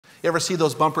You ever see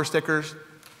those bumper stickers?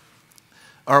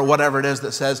 Or whatever it is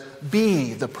that says,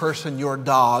 be the person your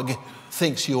dog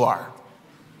thinks you are.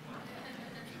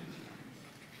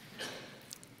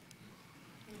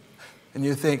 And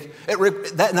you think,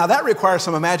 now that requires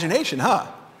some imagination, huh?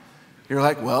 You're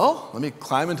like, well, let me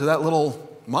climb into that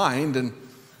little mind and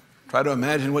try to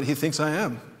imagine what he thinks I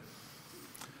am.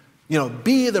 You know,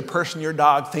 be the person your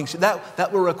dog thinks.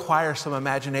 That will require some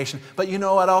imagination. But you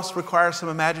know what else requires some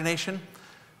imagination?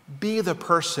 Be the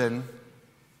person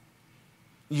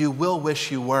you will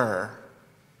wish you were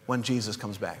when Jesus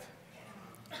comes back.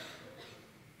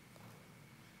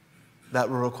 That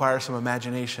will require some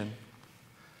imagination.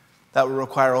 That will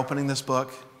require opening this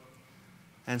book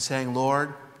and saying,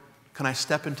 Lord, can I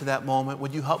step into that moment?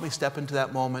 Would you help me step into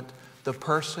that moment? The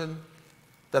person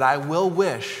that I will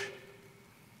wish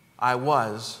I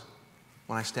was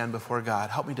when I stand before God.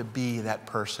 Help me to be that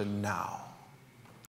person now.